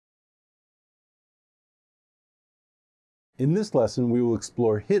In this lesson, we will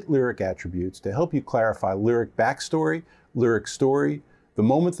explore hit lyric attributes to help you clarify lyric backstory, lyric story, the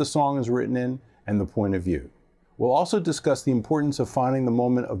moment the song is written in, and the point of view. We'll also discuss the importance of finding the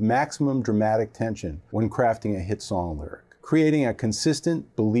moment of maximum dramatic tension when crafting a hit song lyric. Creating a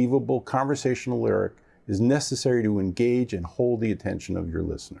consistent, believable, conversational lyric is necessary to engage and hold the attention of your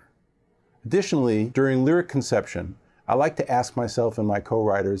listener. Additionally, during lyric conception, I like to ask myself and my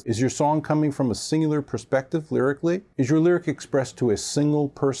co-writers, is your song coming from a singular perspective lyrically? Is your lyric expressed to a single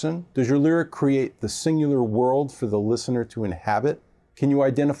person? Does your lyric create the singular world for the listener to inhabit? Can you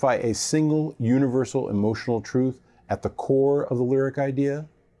identify a single universal emotional truth at the core of the lyric idea?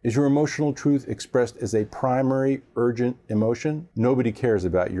 Is your emotional truth expressed as a primary, urgent emotion? Nobody cares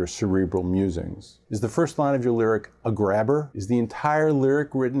about your cerebral musings. Is the first line of your lyric a grabber? Is the entire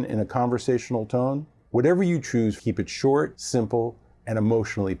lyric written in a conversational tone? Whatever you choose, keep it short, simple, and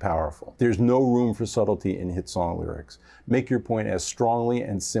emotionally powerful. There's no room for subtlety in hit song lyrics. Make your point as strongly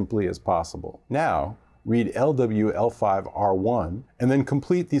and simply as possible. Now, read LWL5R1 and then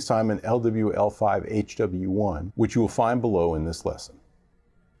complete the assignment LWL5HW1, which you will find below in this lesson.